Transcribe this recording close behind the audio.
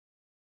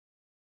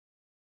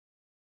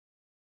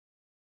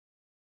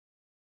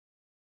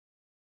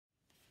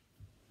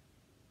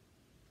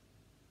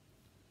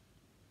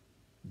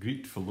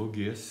Greet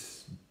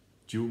Philologus,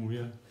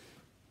 Gilmour,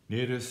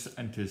 Nereus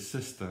and his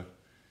sister,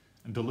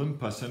 and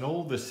Olympus and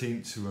all the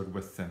saints who are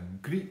with them.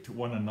 Greet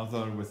one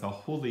another with a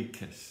holy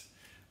kiss.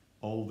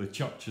 All the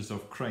churches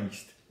of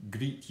Christ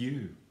greet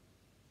you.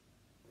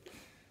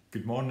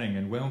 Good morning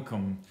and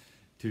welcome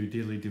to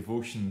Daily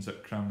Devotions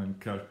at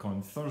Cramond, Kirk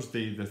on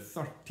Thursday the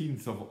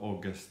 13th of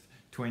August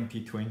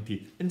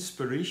 2020.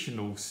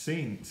 Inspirational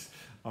saints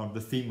are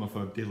the theme of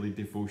our daily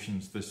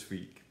devotions this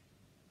week.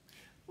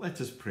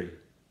 Let us pray.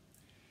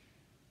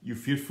 You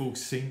fearful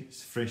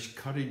saints, fresh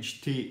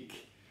courage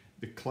take.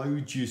 The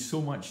clouds you so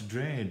much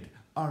dread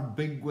are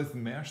big with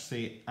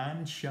mercy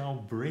and shall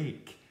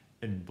break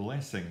in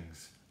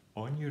blessings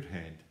on your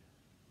head.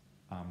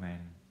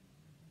 Amen.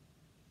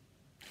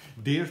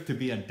 Dare to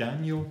be a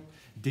Daniel,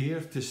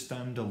 dare to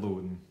stand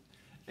alone.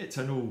 It's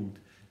an old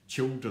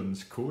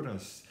children's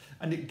chorus,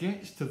 and it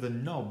gets to the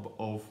nub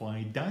of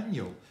why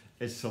Daniel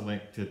is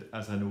selected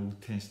as an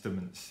Old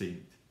Testament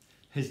saint.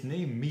 His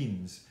name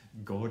means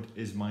God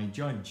is my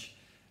judge,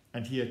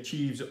 and he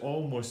achieves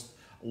almost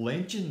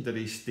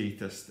legendary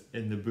status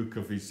in the book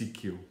of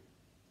Ezekiel.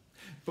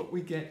 But we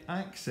get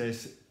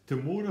access to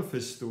more of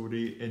his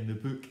story in the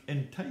book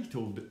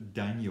entitled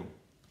Daniel.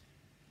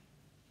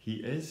 He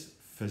is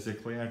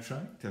physically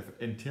attractive,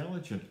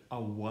 intelligent,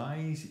 a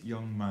wise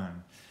young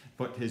man,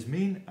 but his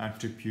main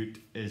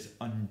attribute is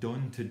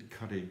undaunted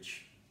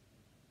courage.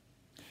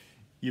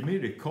 You may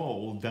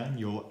recall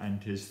Daniel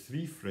and his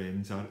three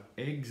friends are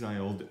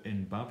exiled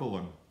in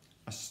Babylon,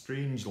 a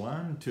strange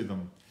land to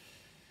them,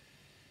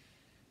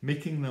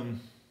 making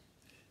them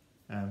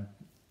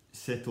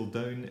settle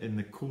down in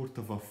the court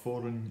of a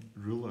foreign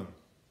ruler.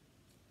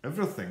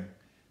 Everything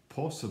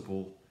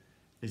possible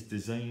is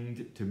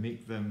designed to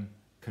make them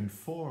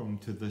conform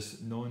to this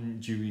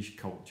non-Jewish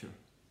culture.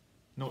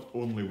 Not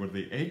only were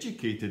they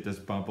educated as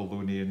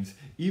Babylonians,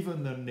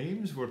 even their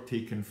names were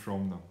taken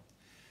from them.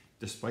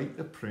 Despite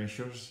the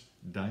pressures,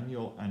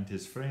 Daniel and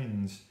his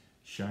friends,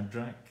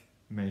 Shadrach,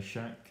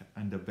 Meshach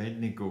and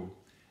Abednego,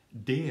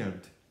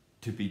 dared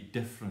to be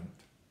different.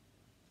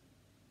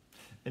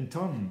 In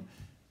turn,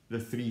 the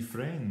three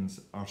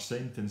friends are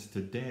sentenced to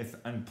death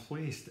and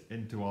placed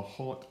into a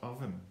hot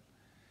oven,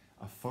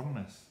 a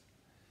furnace,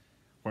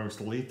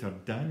 whilst later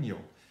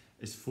Daniel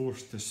is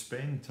forced to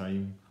spend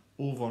time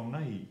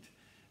overnight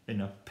in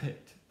a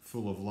pit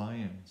full of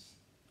lions.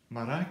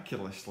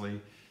 Miraculously,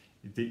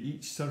 they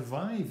each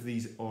survive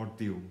these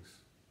ordeals.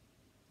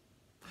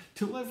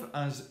 To live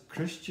as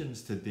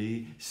Christians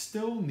today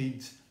still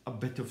needs a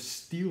bit of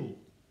steel.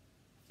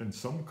 In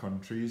some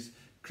countries,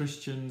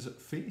 Christians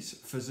face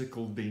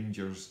physical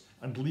dangers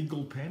and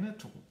legal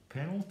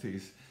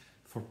penalties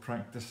for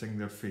practicing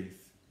their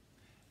faith.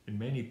 In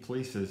many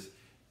places,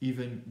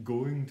 even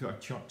going to a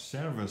church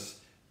service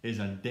is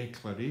a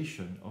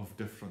declaration of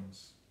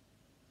difference.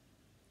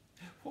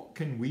 What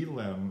can we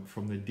learn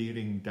from the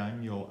daring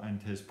Daniel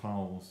and his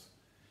pals?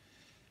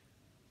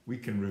 We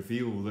can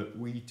reveal that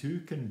we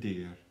too can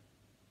dare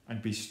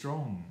and be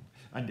strong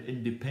and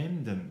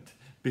independent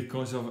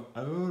because of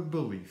our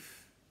belief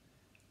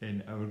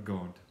in our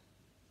God.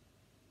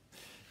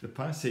 The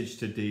passage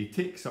today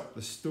takes up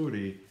the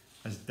story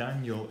as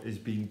Daniel is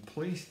being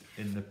placed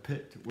in the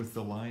pit with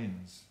the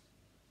lions.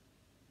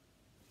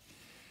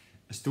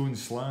 A stone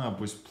slab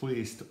was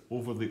placed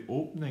over the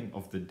opening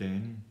of the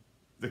den.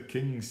 The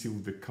king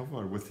sealed the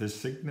cover with his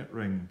signet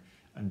ring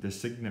and the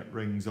signet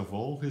rings of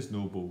all his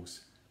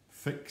nobles,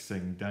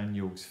 fixing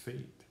Daniel's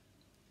fate.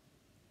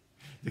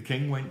 The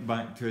king went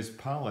back to his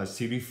palace.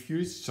 He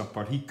refused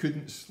supper. He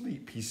couldn't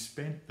sleep. He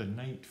spent the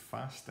night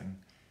fasting.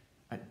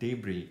 At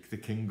daybreak, the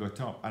king got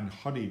up and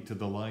hurried to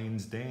the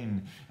lion's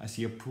den. As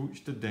he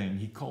approached the den,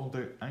 he called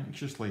out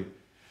anxiously,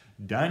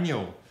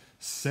 "Daniel,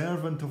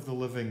 servant of the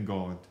living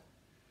God,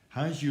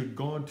 has your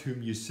God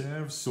whom you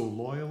serve so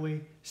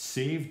loyally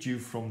saved you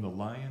from the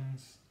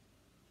lions?"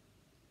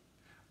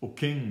 "O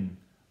king,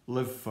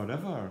 live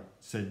forever,"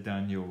 said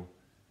Daniel.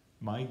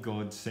 "My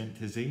God sent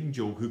his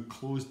angel who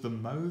closed the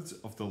mouths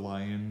of the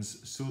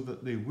lions so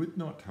that they would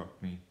not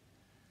hurt me.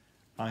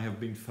 I have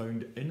been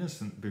found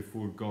innocent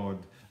before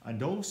God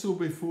and also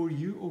before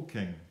you, O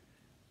king.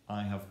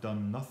 I have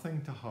done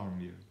nothing to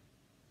harm you."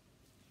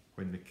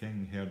 When the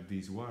king heard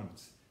these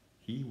words,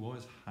 he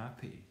was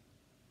happy.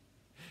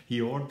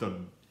 He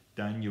ordered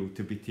Daniel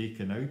to be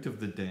taken out of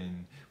the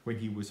den. When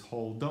he was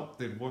hauled up,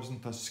 there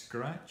wasn't a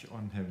scratch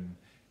on him.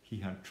 He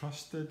had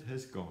trusted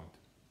his God.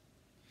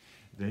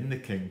 Then the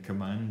king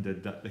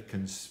commanded that the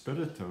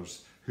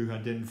conspirators who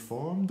had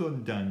informed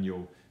on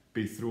Daniel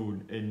be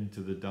thrown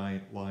into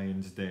the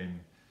lion's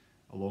den,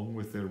 along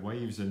with their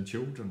wives and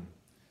children.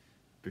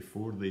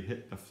 Before they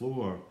hit the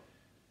floor,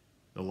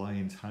 the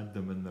lions had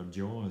them in their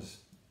jaws,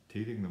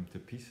 tearing them to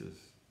pieces.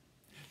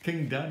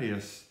 King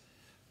Darius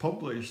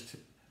published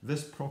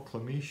this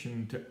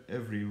proclamation to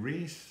every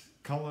race,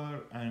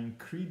 colour and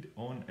creed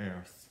on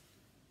earth.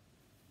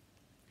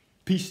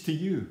 "Peace to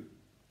you,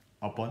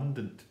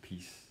 abundant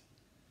peace.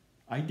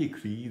 I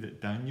decree that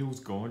Daniel's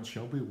God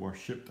shall be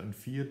worshipped and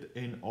feared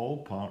in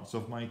all parts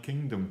of my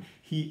kingdom.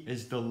 He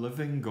is the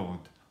living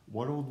God,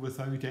 world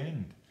without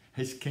end.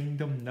 His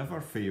kingdom never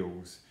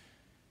fails.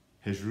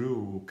 His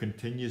rule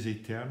continues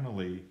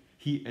eternally.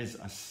 He is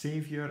a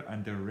saviour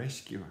and a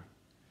rescuer.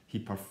 He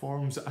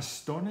performs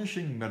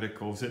astonishing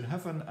miracles in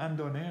heaven and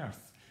on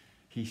earth.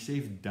 He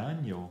saved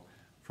Daniel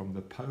from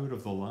the power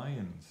of the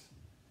lions.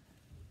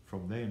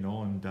 From then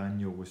on,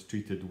 Daniel was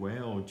treated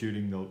well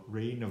during the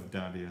reign of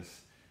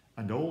Darius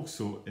and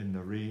also in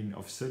the reign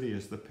of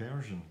Cyrus the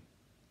Persian.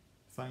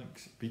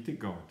 Thanks be to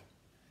God.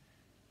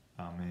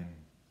 Amen.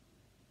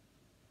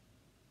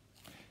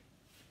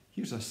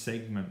 Here's a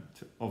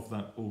segment of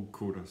that old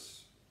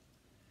chorus.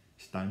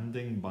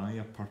 Standing by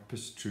a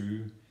purpose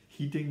true,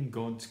 heeding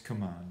God's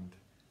command,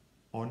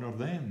 honour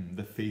them,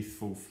 the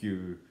faithful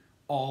few.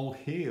 All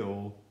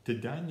hail to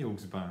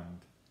Daniel's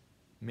band.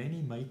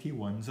 Many mighty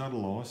ones are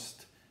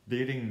lost,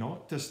 daring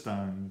not to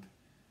stand,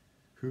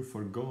 who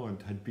for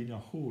God had been a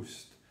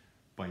host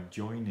by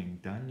joining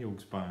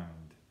Daniel's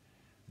band.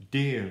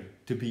 Dare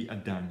to be a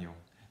Daniel,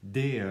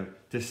 dare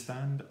to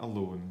stand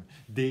alone,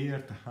 dare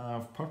to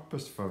have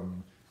purpose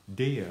firm,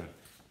 dare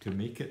to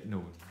make it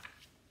known.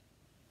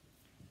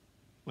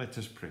 Let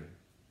us pray.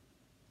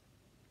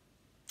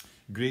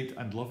 Great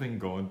and loving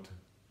God,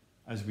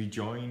 as we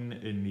join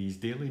in these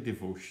daily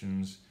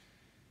devotions,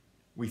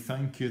 we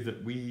thank you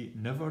that we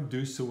never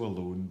do so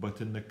alone,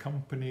 but in the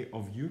company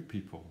of your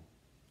people.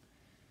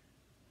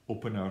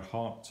 Open our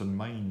hearts and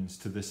minds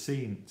to the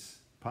saints,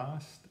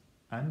 past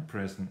and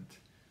present,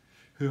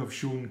 who have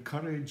shown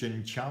courage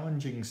in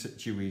challenging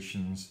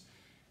situations.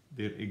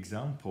 Their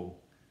example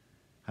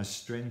has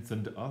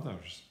strengthened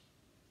others.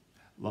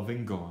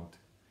 Loving God,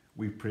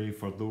 we pray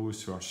for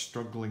those who are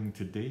struggling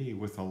today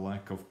with a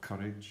lack of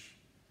courage,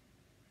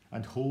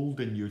 and hold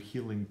in your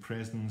healing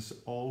presence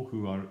all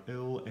who are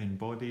ill in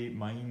body,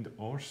 mind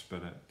or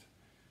spirit.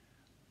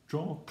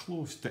 Draw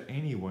close to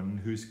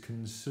anyone who's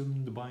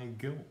consumed by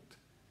guilt,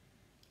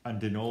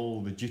 and in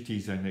all the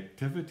duties and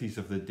activities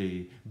of the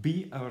day,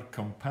 be our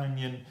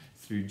companion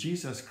through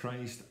Jesus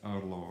Christ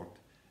our Lord,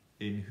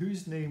 in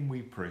whose name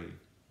we pray.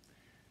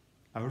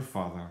 Our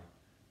Father,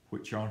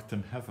 which art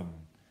in heaven,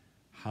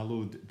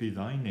 hallowed be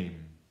thy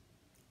name.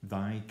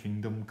 Thy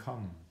kingdom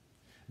come.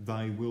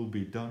 Thy will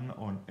be done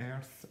on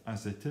earth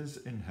as it is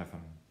in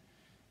heaven.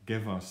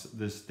 Give us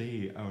this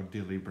day our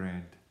daily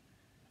bread,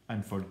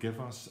 and forgive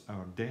us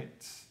our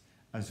debts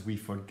as we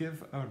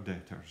forgive our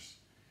debtors.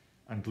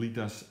 And lead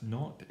us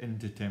not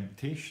into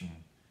temptation,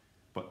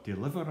 but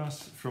deliver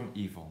us from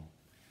evil.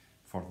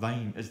 For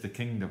thine is the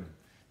kingdom,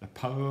 the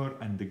power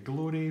and the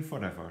glory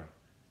forever.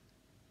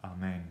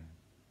 Amen.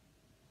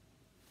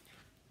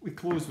 We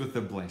close with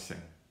the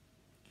blessing.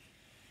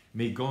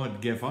 May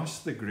God give us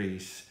the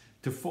grace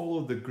to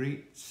follow the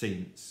great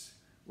saints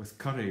with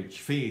courage,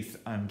 faith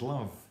and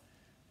love,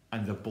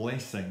 and the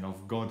blessing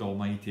of God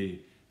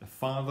Almighty, the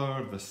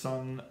Father, the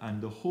Son and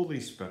the Holy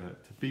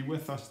Spirit be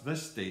with us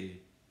this day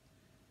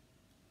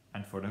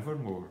and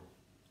forevermore.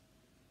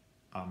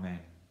 Amen.